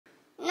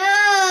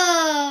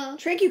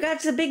Trig, you got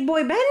the big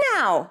boy bed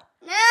now.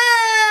 No!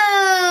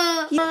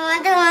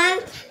 I don't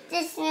want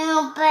this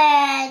new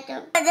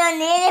bed. I don't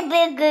need a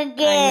bigger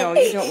bed. I know,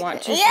 you don't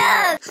want to.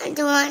 Yeah! I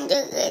don't want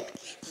to get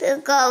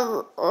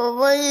bigger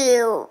over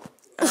you.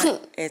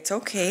 It's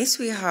okay,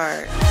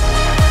 sweetheart.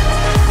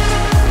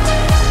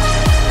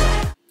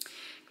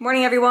 Good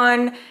morning,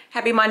 everyone.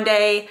 Happy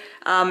Monday.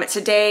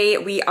 Today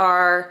we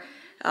are,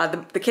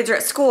 the kids are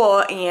at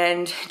school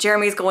and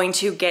Jeremy's going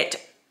to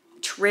get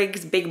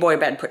Trig's big boy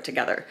bed put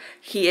together.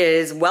 He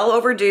is well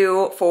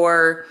overdue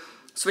for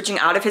switching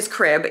out of his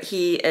crib.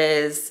 He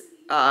is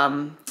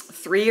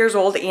 3 years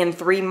old and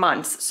 3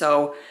 months,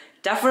 so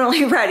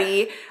definitely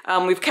ready.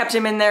 We've kept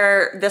him in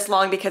there this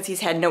long because he's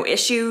had no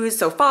issues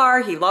so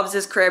far. He loves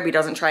his crib. He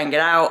doesn't try and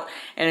get out,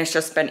 and it's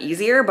just been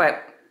easier,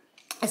 but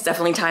it's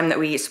definitely time that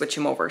we switch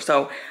him over.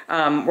 So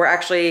we're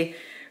actually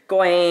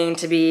going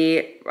to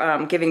be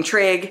giving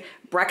Trig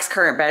Breck's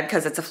current bed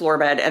because it's a floor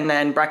bed, and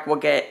then Breck will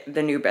get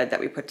the new bed that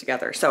we put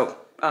together. So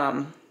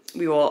I'm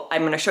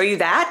gonna show you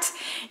that,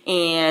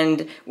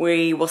 and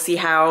we will see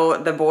how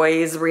the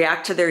boys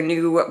react to their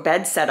new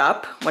bed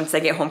setup once they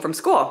get home from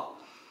school.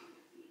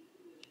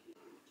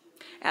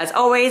 As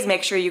always,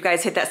 make sure you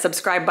guys hit that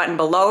subscribe button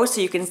below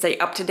so you can stay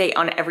up to date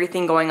on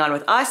everything going on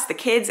with us, the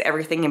kids,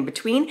 everything in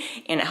between,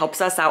 and it helps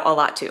us out a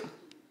lot too.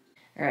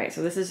 All right,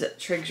 so this is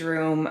Trig's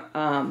room.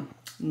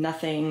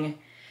 Nothing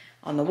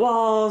on the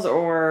walls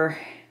or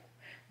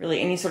really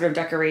any sort of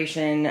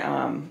decoration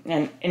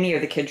in any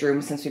of the kids'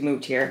 rooms since we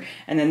moved here.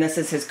 And then this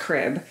is his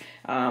crib.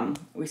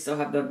 We still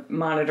have the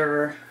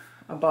monitor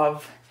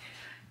above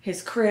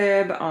his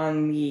crib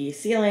on the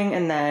ceiling,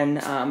 and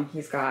then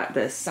he's got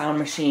this sound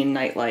machine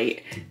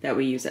nightlight that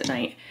we use at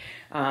night.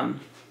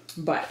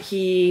 But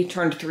he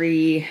turned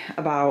 3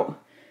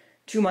 about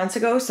 2 months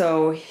ago,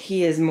 so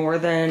he is more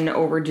than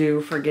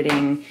overdue for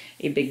getting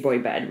a big boy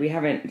bed. We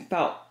haven't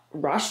felt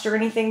rushed or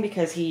anything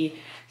because he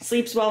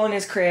sleeps well in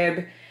his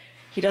crib.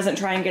 He doesn't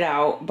try and get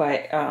out,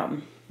 but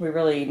we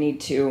really need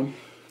to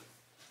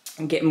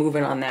get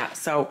moving on that.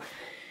 So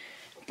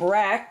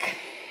Breck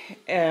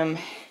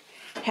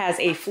has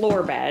a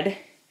floor bed,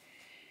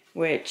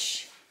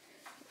 which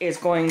is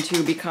going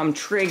to become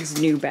Trig's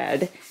new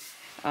bed.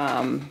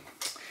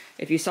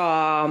 If you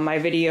saw my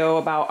video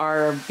about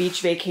our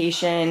beach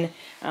vacation,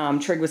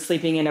 Trig was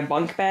sleeping in a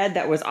bunk bed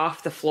that was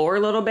off the floor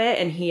a little bit,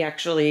 and he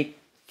actually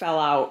fell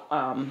out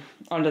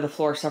onto the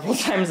floor several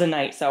times a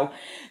night. So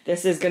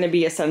this is going to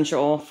be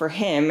essential for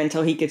him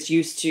until he gets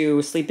used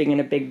to sleeping in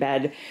a big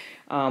bed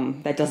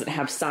that doesn't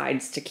have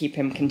sides to keep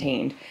him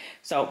contained.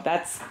 So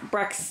that's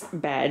Breck's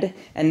bed.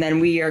 And then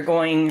we are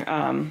going,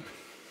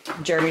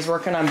 Jeremy's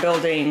working on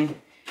building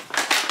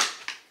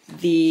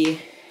the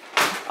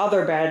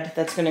other bed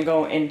that's going to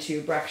go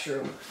into Breck's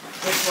room,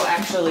 which will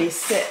actually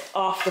sit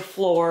off the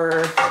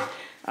floor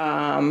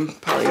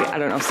probably, I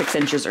don't know, 6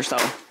 inches or so.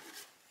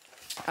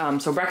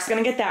 So Breck's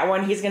gonna get that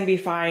one. He's gonna be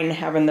fine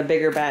having the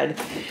bigger bed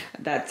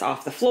that's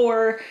off the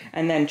floor,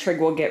 and then Trig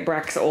will get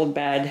Breck's old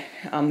bed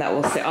that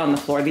will sit on the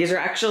floor. These are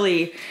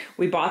actually,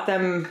 we bought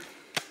them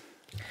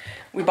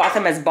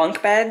as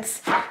bunk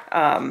beds.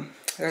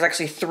 There's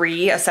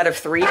actually a set of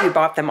 3. We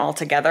bought them all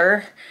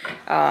together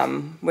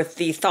with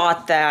the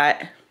thought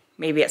that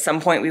maybe at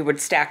some point we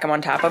would stack them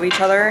on top of each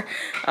other.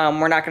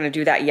 We're not gonna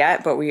do that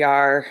yet, but we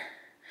are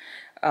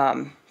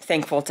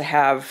thankful to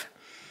have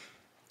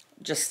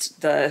just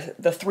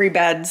the 3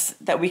 beds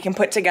that we can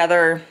put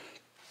together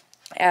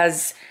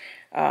as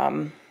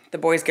the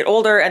boys get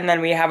older, and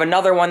then we have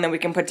another one that we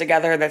can put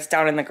together that's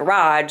down in the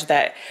garage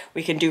that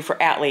we can do for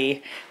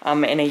Atlee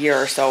in a year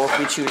or so if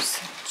we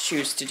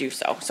choose to do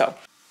so. So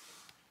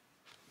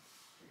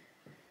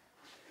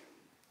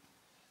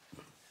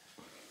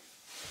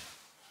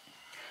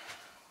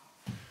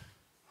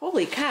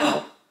holy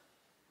cow.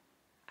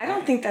 I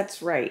don't think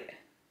that's right.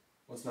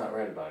 What's not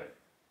right about it?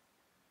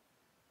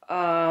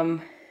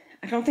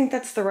 I don't think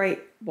that's the right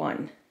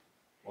one.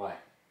 Why?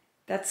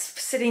 That's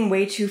sitting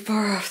way too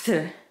far off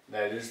the...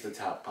 That is the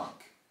top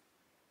bunk.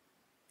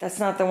 That's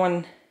not the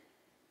one...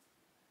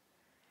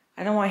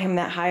 I don't want him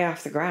that high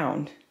off the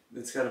ground.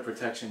 It's got a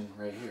protection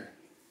right here.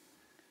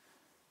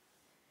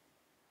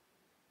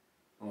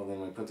 Well,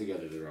 then we put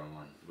together the wrong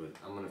one, but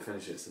I'm going to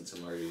finish it since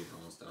I'm already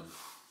almost done.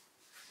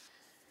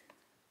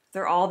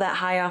 They're all that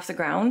high off the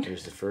ground?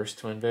 There's the first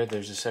twin bed,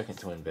 there's the second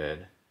twin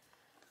bed.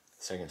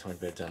 The second twin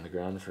bed's on the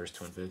ground, the first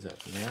twin bed's up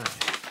in the eye.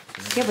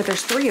 Yeah, but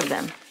there's 3 of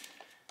them.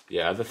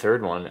 Yeah, the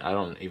third one, I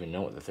don't even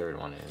know what the third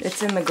one is.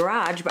 It's in the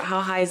garage, but how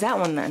high is that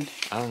one then?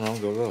 I don't know,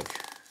 go look.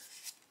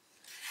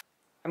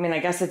 I mean, I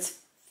guess it's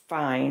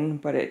fine,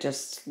 but it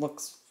just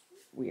looks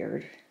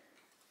weird.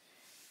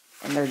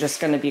 And they're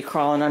just going to be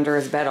crawling under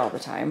his bed all the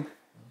time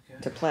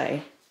to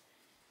play.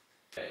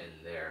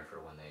 In there for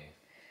when they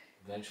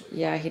eventually...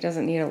 Yeah, he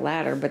doesn't need a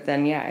ladder, but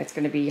then, yeah, it's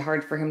going to be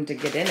hard for him to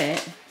get in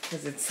it.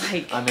 Because it's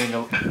like... I mean,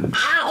 no...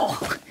 Ow!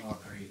 Oh,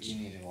 great. You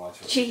need to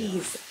watch it.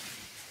 Jeez.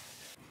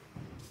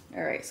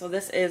 Alright, so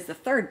this is the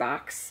 3rd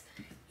box.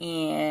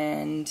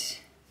 And...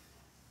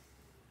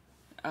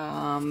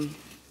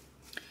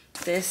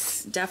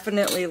 This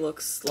definitely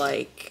looks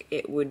like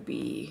it would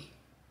be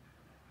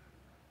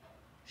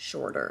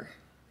shorter.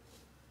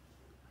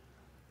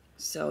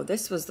 So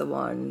this was the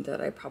one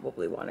that I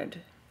probably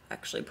wanted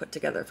actually put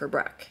together for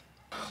Breck.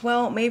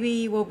 Well,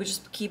 maybe we'll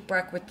just keep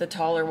Breck with the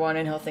taller one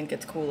and he'll think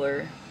it's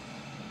cooler.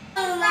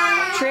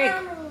 Trig,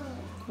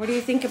 what do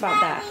you think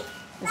about that?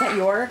 Is that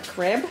your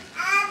crib?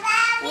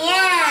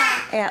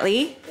 Yeah.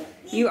 Atlee,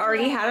 you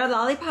already had a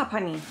lollipop,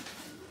 honey.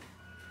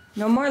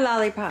 No more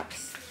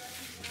lollipops.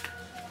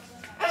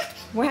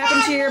 What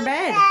happened to your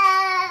bed?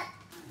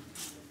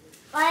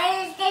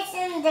 Why is this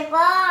in the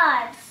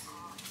box?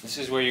 This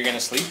is where you're gonna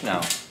sleep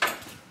now.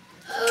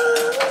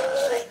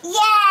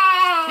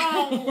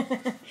 Yay!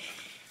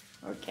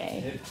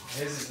 Okay.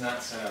 His is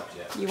not set up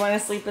yet. You want to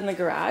sleep in the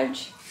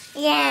garage?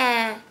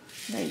 Yeah.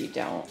 No, you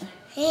don't.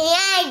 Yeah,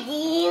 I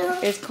do.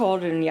 It's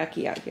cold and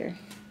yucky out here.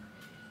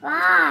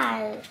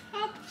 Why?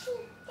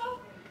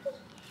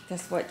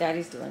 That's what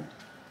Daddy's doing.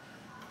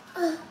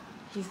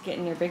 He's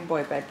getting your big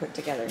boy bed put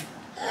together.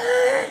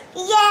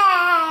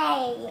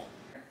 Yay!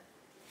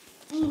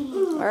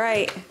 All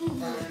right.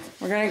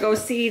 We're going to go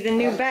see the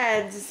new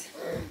beds.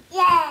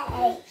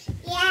 Yay!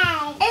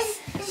 Yay!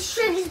 Is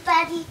Trig's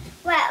bed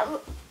wet?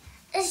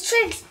 Is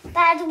Trig's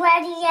bed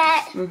ready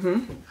yet?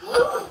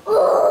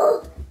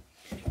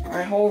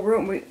 Our whole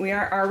room,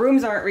 our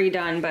rooms aren't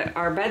redone, but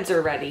our beds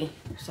are ready.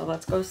 So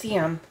let's go see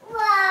them.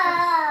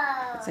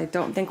 Whoa! So I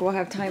don't think we'll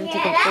have time to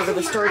go to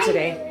the store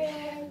today.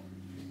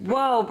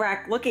 Whoa,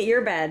 Breck, look at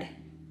your bed.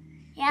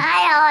 Yeah,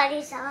 I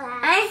already saw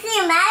that. I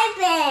see my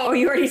bed. Oh,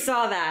 you already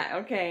saw that.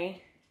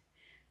 Okay.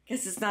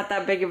 Guess it's not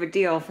that big of a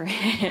deal for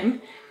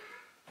him.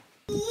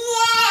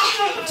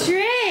 Yeah!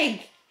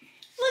 Trig,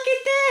 look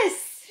at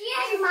this.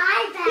 Here's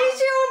my bed. Here's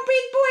your own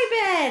big boy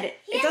bed.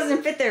 It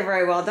doesn't fit there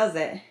very well, does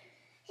it?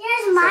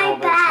 Here's my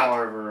bed.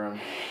 Smaller of a room.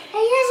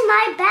 Hey, here's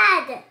my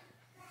bed.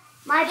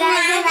 My bed,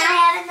 and I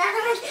have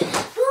another one.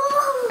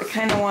 I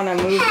kind of want to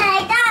move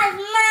Hey, that's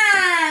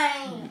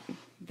mine.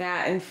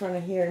 that in front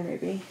of here,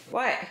 maybe.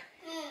 What?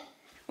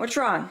 What's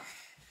wrong?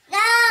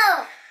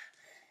 No.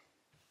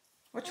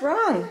 What's wrong?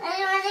 I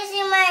want to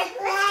see my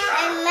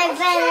bed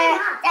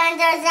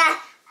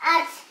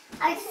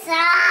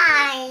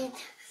outside.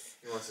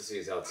 He wants to see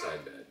his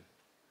outside bed.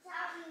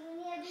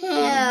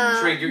 Yeah.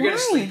 Trig, you're gonna Why?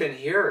 sleep in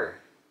here.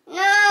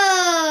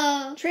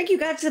 No. Trig, you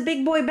got the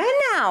big boy bed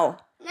now.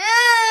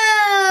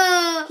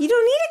 No. You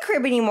don't need a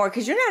crib anymore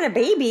because you're not a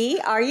baby,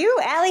 are you?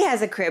 Allie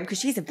has a crib because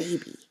she's a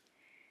baby.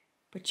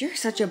 But you're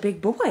such a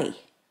big boy.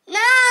 No.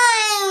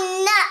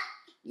 No.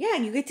 Yeah,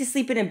 you get to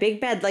sleep in a big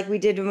bed like we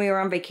did when we were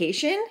on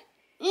vacation.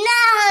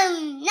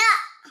 No. No.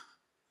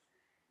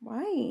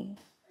 Why?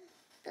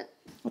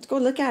 Let's go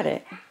look at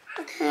it.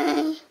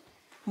 Okay.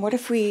 What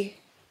if we...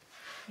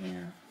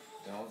 Yeah,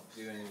 Don't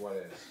do any what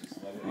ifs.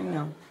 Just let it I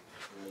know.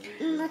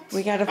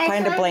 We gotta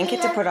find a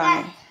blanket to put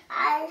on it.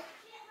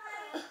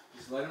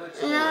 Just let him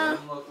explore. Let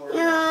him look where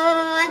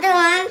I don't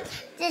want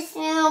this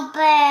new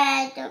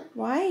bed.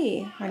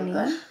 Why,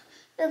 honey?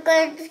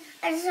 Because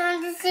I just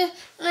want to see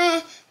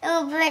my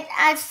new bed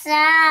Honey,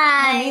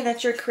 outside.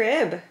 that's your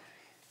crib.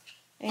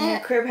 And your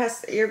crib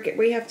has...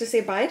 we have to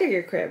say bye to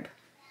your crib.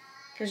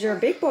 Because you're a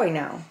big boy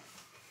now.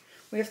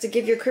 We have to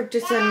give your crib to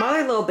some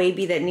other little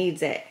baby that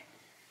needs it.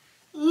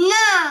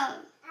 No.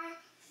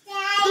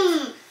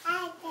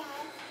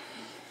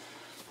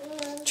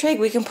 Trig,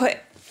 we can put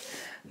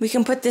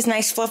this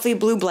nice fluffy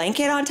blue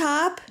blanket on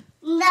top?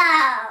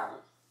 No.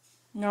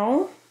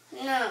 No?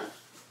 No.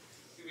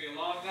 It's gonna be a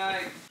long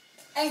night.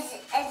 It's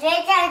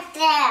right out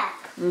there.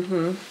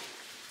 Mm-hmm.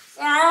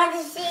 So I want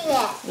to see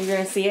it. You're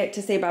gonna see it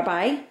to say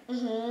bye-bye?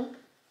 Mm-hmm.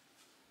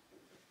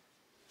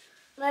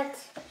 But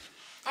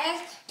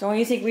Don't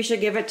you think we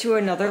should give it to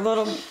another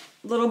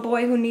little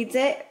boy who needs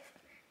it?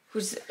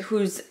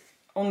 Who's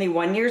only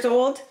 1 year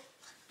old?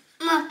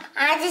 Mom,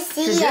 I want to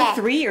see Because you're it.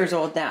 3 years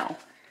old now.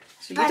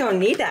 So you don't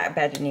need that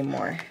bed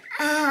anymore.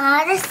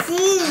 I want to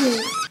see.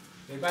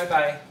 Say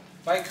bye-bye.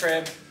 Bye,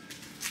 crib.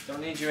 Don't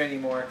need you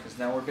anymore because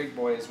now we're big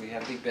boys. We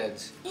have big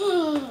beds.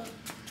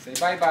 Say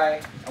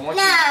bye-bye. I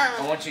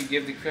want you to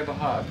give the crib a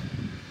hug.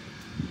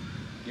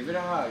 Give it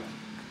a hug.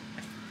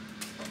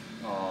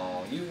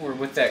 Oh, you were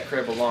with that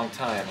crib a long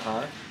time,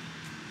 huh?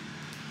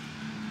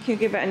 Can you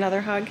give it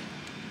another hug?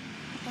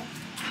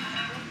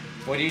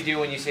 What do you do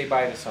when you say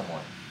bye to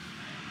someone?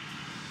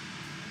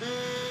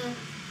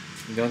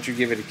 Don't you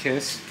give it a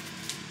kiss?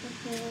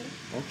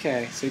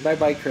 Okay, say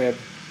bye-bye, crib.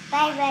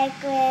 Bye-bye,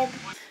 crib.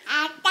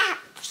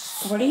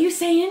 What are you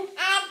saying?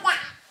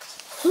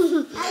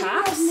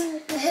 Pops?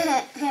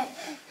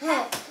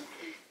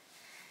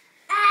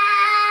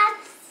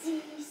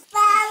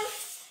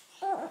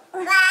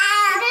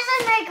 This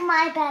is like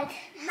my bed.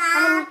 I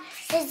mean,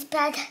 his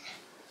bed.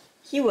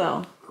 He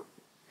will.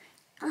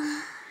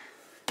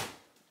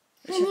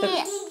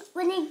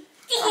 When he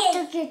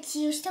gets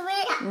used to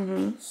it,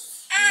 Mm-hmm.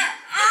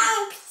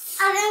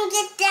 I don't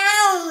get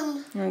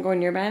down. You want to go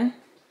in your bed?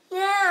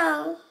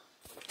 No.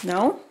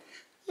 No?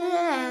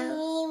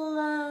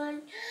 No.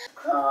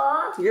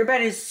 Cool. Your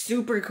bed is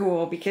super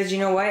cool because you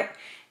know what?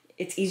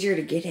 It's easier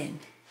to get in.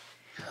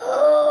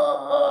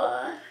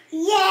 Oh,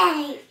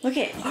 yay! Look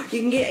at, you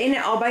can get in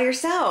it all by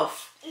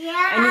yourself.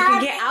 Yeah. And you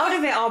can get out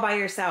of it all by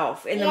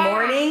yourself. In the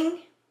morning.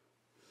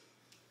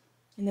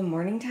 In the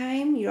morning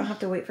time, you don't have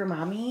to wait for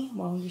mommy.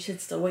 Well, you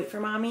should still wait for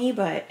mommy,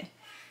 but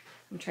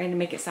I'm trying to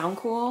make it sound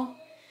cool.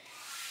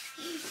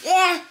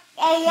 Yeah.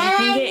 You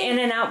can get in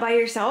and out by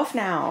yourself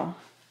now.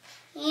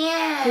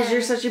 Yeah. Because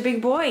you're such a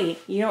big boy.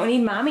 You don't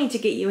need mommy to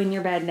get you in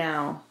your bed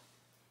now.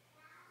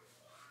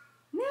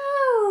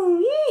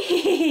 No,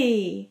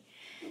 yay.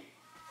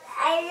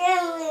 I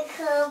love my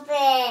cool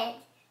bed.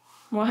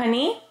 Well,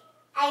 honey?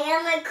 I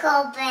love my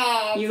cool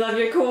bed. You love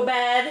your cool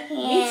bed?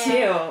 Yeah. Me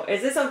too.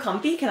 Is it so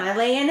comfy? Can I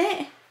lay in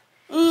it?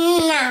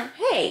 No.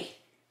 Hey,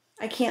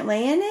 I can't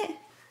lay in it?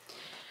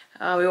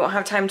 We won't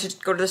have time to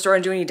go to the store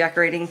and do any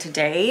decorating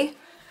today,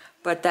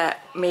 but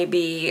that may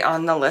be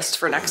on the list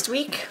for next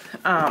week.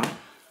 Hello.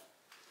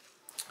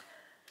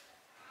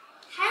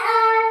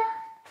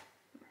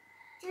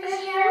 Do you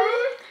hear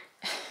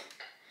me?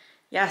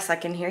 Yes, I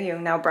can hear you.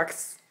 Now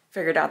Breck's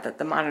figured out that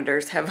the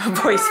monitors have a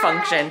voice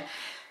function.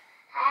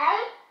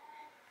 Hey.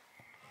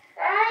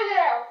 Where are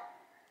you?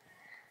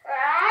 Where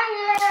are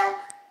you?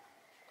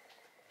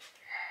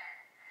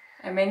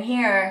 I'm in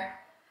here.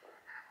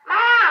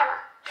 Mom.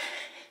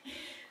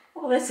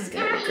 Well, this is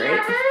gonna be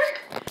great.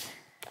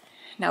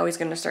 Now he's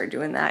gonna start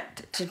doing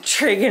that to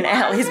Trig and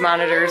Allie's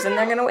monitors and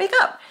they're gonna wake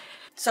up.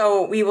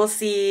 So we will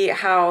see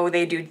how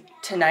they do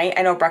tonight.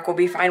 I know Breck will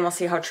be fine. We'll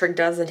see how Trig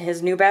does in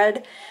his new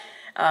bed.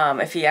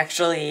 If he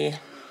actually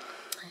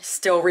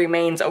still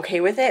remains okay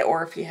with it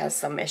or if he has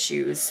some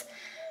issues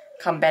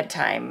come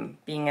bedtime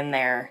being in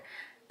there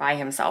by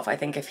himself. I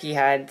think if he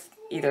had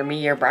either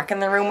me or Breck in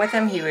the room with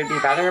him, he would be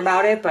better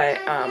about it, but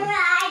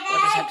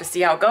we'll just have to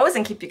see how it goes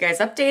and keep you guys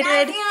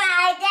updated.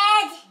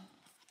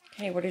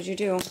 Okay, what did you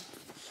do?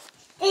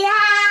 Yeah.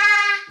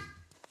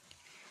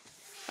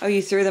 Oh,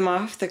 you threw them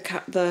off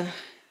the...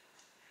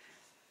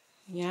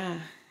 Yeah.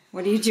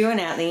 What are you doing,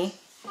 Atlee?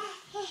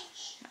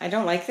 I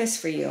don't like this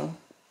for you.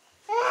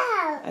 No.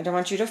 I don't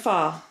want you to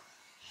fall.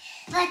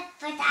 But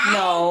I...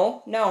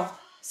 No, no.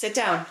 Sit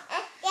down.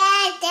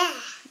 Yeah.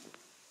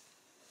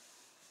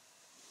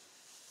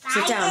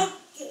 Sit down.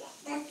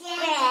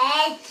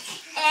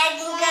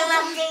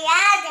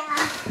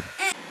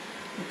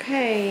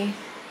 Okay.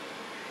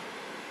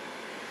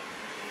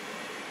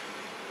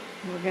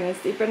 We're gonna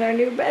sleep in our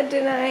new bed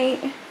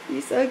tonight. You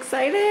so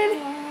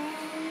excited?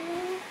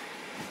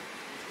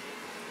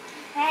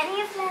 Ready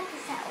to flip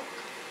this out.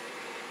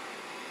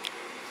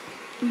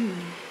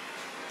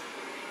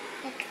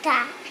 Like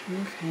that.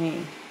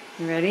 Okay.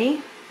 You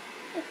ready?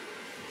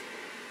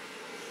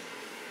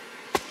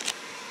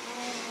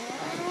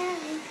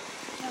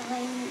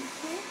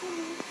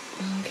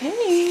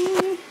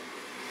 Okay.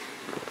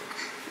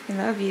 I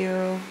love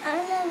you. I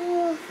love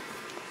you.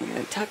 I'm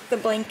gonna tuck the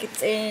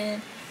blankets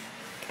in.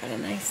 Got a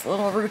nice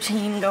little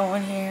routine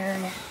going here.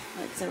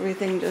 Makes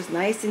everything just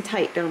nice and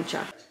tight, don't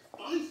ya?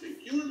 I think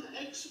you're an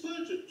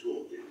expert at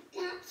talking.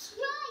 That's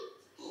right.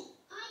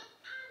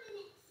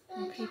 I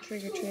am an expert. Okay,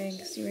 Trigger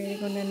Trigs, you ready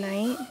to go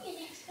night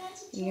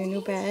in your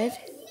new bed?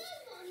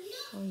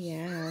 Oh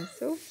yeah,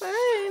 so fun.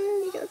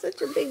 You got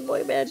such a big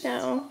boy bed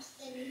now.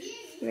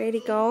 You ready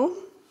to go?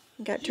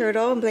 You got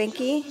Turtle and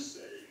Blanky?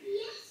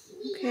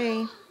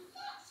 Okay.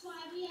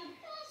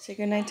 Say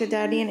goodnight to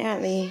Daddy and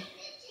Atlee.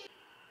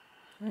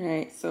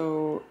 Alright,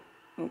 so,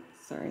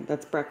 oops, sorry,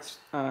 that's Breck's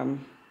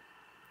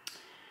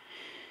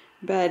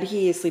bed.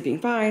 He is sleeping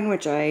fine,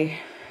 which I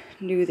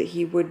knew that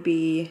he would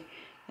be,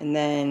 and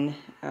then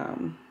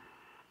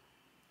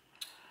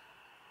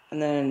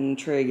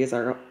Trig is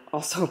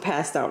also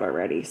passed out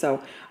already.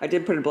 So I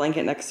did put a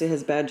blanket next to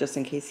his bed just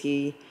in case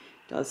he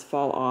does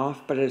fall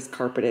off, but it is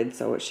carpeted,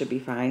 so it should be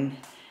fine.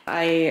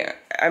 I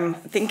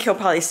think he'll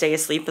probably stay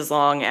asleep as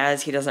long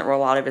as he doesn't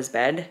roll out of his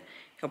bed.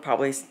 He'll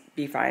probably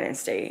be fine and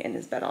stay in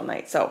his bed all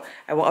night. So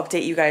I will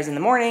update you guys in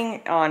the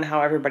morning on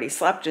how everybody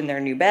slept in their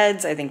new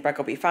beds. I think Breck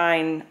will be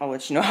fine. I'll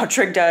let you know how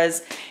Trig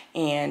does.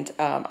 And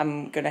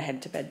I'm going to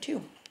head to bed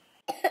too.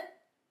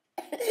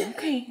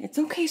 It's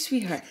okay,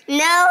 sweetheart. No,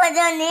 I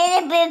don't need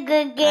a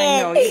bigger gift.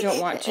 I know, you don't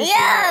want to.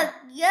 Yuck,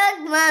 yuck,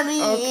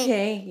 Mommy.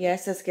 Okay,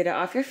 yes, let's get it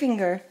off your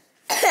finger.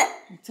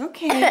 It's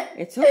okay,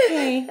 it's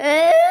okay.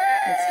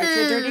 Let's get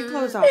your dirty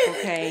clothes off,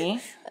 okay?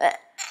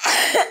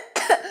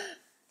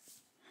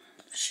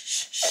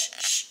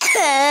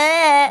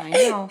 I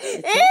know, it's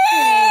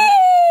okay.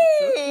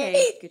 It's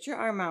okay. Get your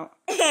arm out.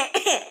 I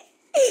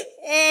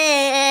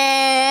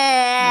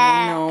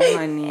know,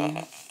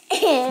 honey.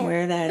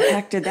 Where the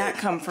heck did that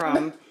come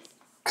from?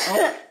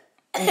 Oh,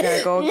 you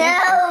gotta go again?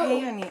 No. Okay,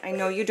 honey. I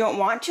know you don't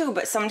want to,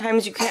 but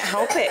sometimes you can't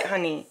help it,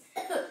 honey.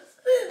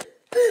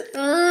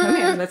 Come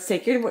here, let's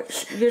take your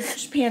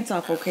pants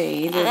off,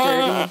 okay? They're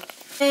dirty.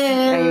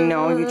 I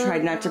know, you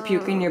tried not to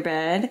puke in your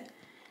bed.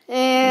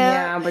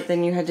 Yeah, but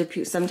then you had to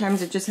puke.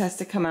 Sometimes it just has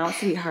to come out,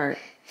 sweetheart.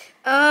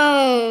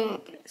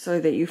 So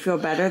that you feel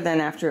better then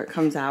after it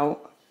comes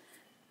out.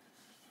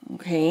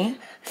 Okay?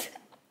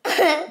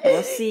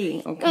 We'll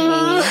see,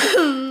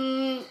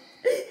 okay?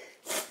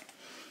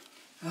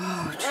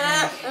 Oh,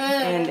 Trig.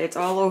 and it's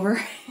all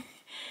over,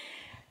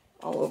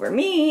 all over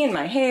me and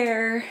my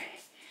hair.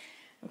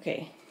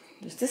 Okay,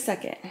 just a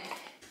second.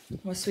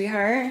 Well,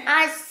 sweetheart?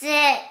 I'm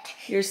sick.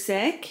 You're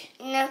sick?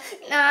 No,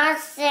 not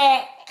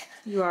sick.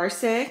 You are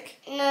sick?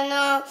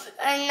 No,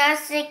 I'm not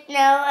sick. No,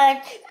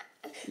 I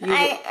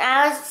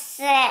was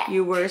sick.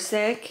 You were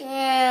sick?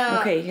 Yeah.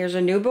 Okay, here's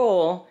a new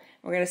bowl.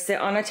 We're gonna sit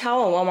on a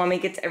towel while Mommy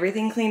gets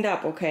everything cleaned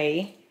up,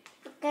 okay?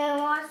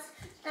 Let's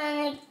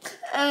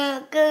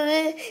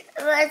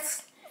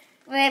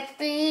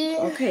repeat.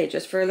 Okay,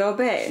 just for a little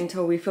bit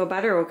until we feel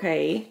better,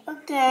 okay?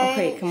 Okay.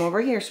 Okay, come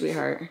over here,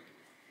 sweetheart.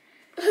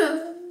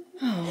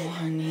 Oh,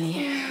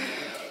 honey.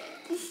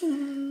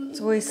 It's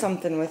always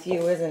something with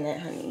you, isn't it,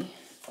 honey?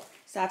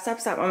 Stop.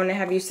 I'm gonna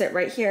have you sit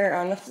right here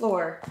on the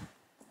floor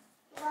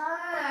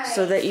Why?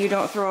 so that you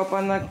don't throw up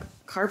on the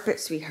carpet,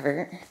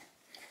 sweetheart.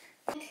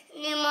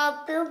 No more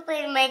poop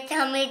in my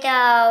tummy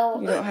though.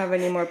 You don't have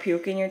any more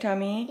puke in your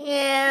tummy?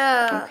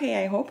 Yeah.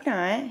 Okay, I hope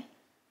not.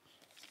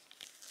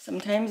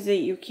 Sometimes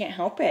you can't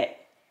help it,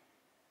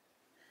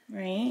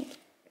 right?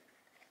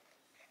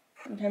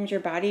 Sometimes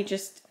your body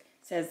just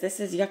says, this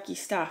is yucky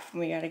stuff and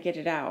we gotta get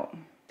it out.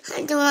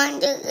 I don't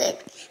want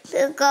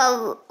to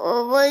go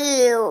over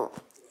you.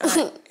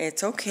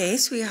 It's okay,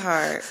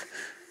 sweetheart.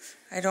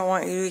 I don't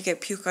want you to get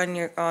puke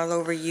on all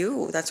over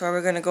you. That's why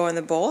we're gonna go in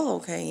the bowl,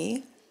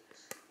 okay?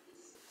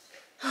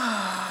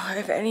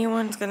 If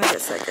anyone's gonna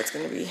get sick, it's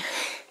gonna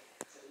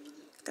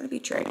be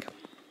Trig.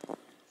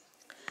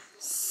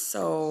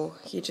 So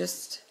he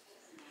just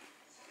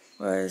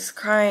was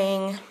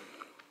crying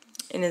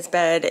in his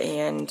bed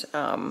and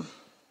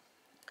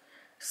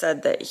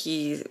said that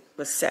he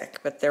was sick,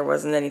 but there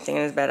wasn't anything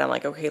in his bed. I'm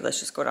like, okay, let's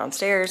just go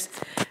downstairs.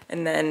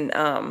 And then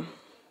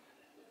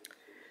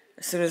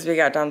as soon as we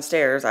got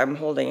downstairs, I'm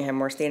holding him,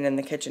 we're standing in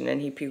the kitchen,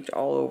 and he puked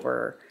all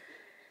over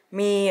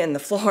me and the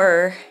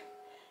floor,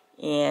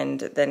 and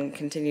then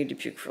continued to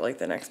puke for like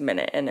the next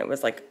minute. And it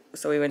was like,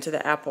 so we went to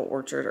the apple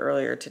orchard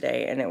earlier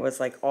today, and it was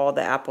like all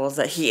the apples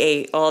that he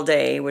ate all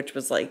day, which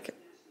was like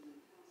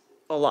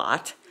a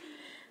lot.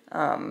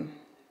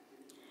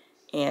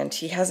 And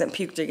he hasn't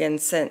puked again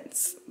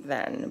since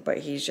then, but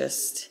he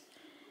just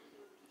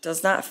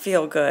does not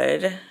feel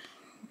good.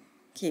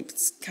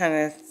 Keeps kind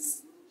of,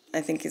 I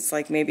think it's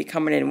like maybe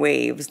coming in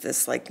waves,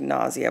 this like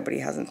nausea, but he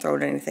hasn't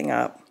thrown anything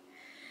up.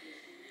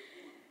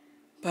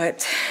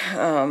 But,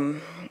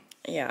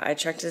 yeah, I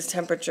checked his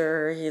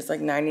temperature. He's like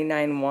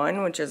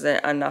 99.1, which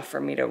isn't enough for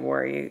me to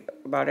worry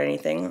about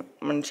anything.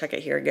 I'm going to check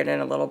it here again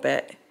in a little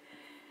bit.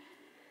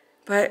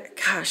 But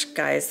gosh,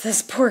 guys,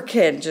 this poor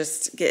kid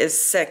just is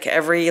sick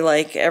every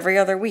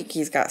other week.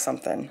 He's got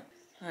something.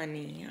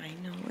 Honey, I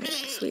know it,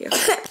 sweetheart.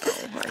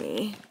 Oh,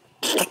 honey.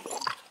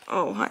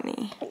 Oh,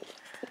 honey.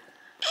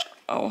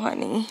 Oh,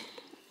 honey.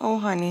 Oh,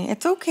 honey.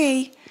 It's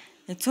okay.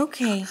 It's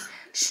okay.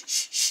 Shh,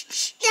 shh, shh,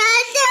 shh.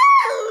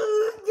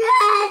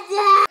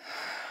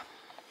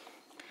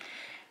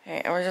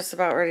 Okay, I was just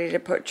about ready to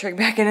put Trig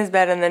back in his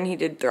bed, and then he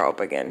did throw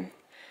up again.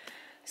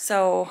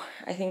 So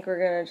I think we're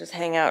gonna just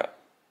hang out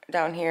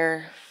down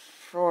here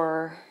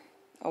for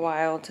a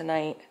while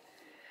tonight,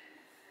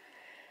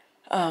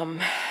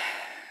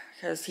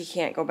 because he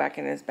can't go back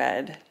in his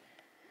bed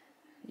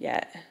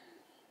yet,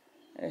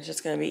 and it's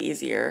just gonna be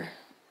easier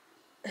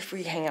if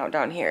we hang out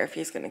down here if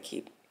he's gonna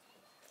keep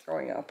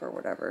throwing up or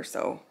whatever.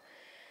 So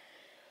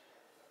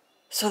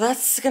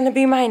that's gonna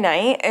be my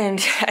night,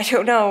 and I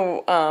don't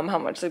know how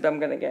much sleep I'm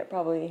gonna get.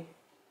 Probably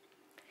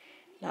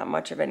not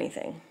much of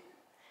anything,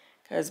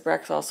 because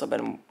Breck's also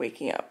been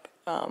waking up.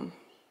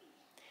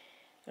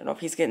 I don't know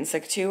if he's getting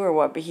sick too or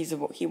what, but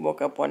he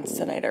woke up once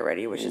tonight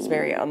already, which is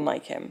very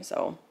unlike him.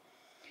 So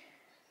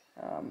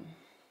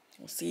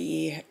we'll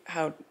see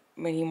how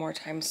many more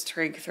times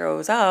Trig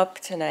throws up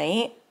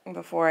tonight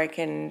before I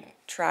can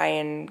try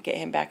and get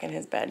him back in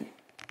his bed.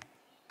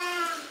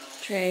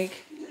 Trig,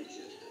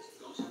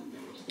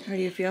 how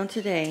do you feel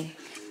today?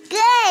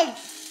 Good.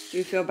 Do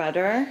you feel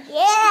better?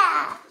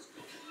 Yeah.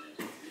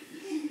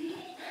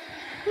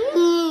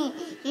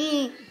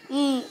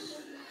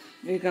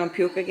 Are you gonna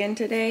puke again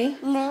today?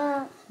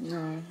 No.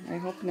 No, I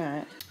hope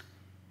not.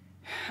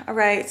 All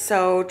right,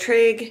 so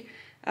Trig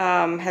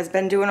has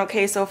been doing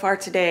okay so far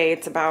today.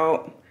 It's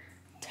about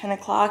 10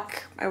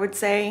 o'clock, I would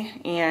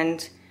say,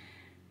 and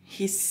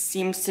he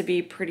seems to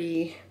be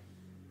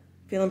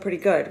feeling pretty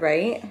good,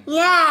 right?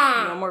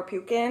 Yeah. No more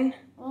puking?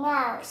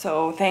 No.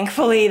 So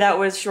thankfully that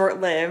was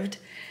short-lived.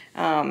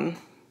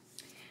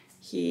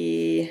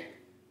 He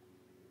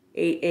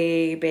ate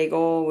a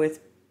bagel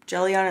with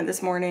jelly on it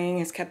this morning,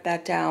 has kept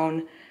that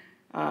down.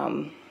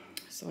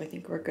 So I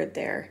think we're good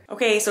there.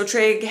 Okay, so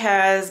Trig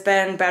has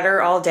been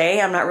better all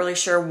day. I'm not really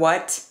sure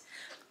what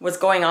was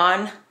going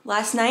on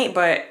last night,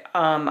 but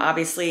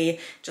obviously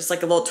just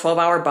like a little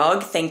 12-hour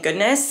bug, thank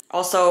goodness.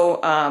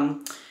 Also,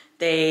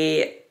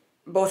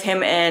 both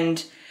him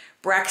and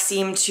Breck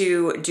seemed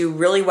to do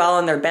really well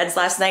in their beds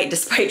last night,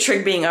 despite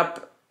Trig being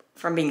up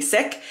from being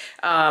sick.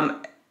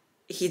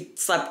 He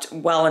slept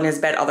well in his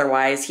bed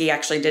otherwise. He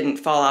actually didn't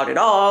fall out at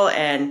all,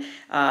 and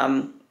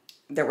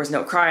there was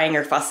no crying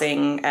or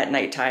fussing at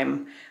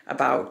nighttime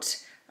about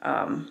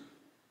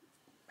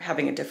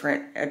having a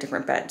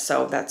different bed.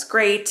 So that's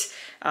great.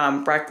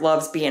 Breck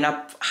loves being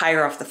up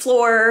higher off the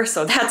floor,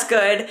 so that's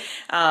good.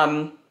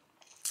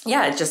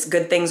 Yeah, just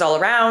good things all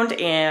around,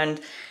 and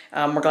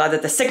we're glad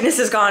that the sickness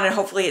is gone, and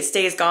hopefully it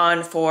stays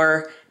gone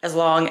for as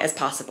long as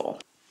possible.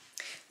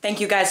 Thank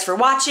you guys for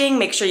watching.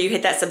 Make sure you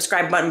hit that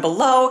subscribe button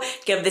below.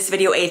 Give this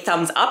video a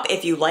thumbs up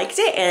if you liked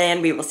it,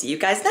 and we will see you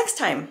guys next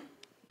time.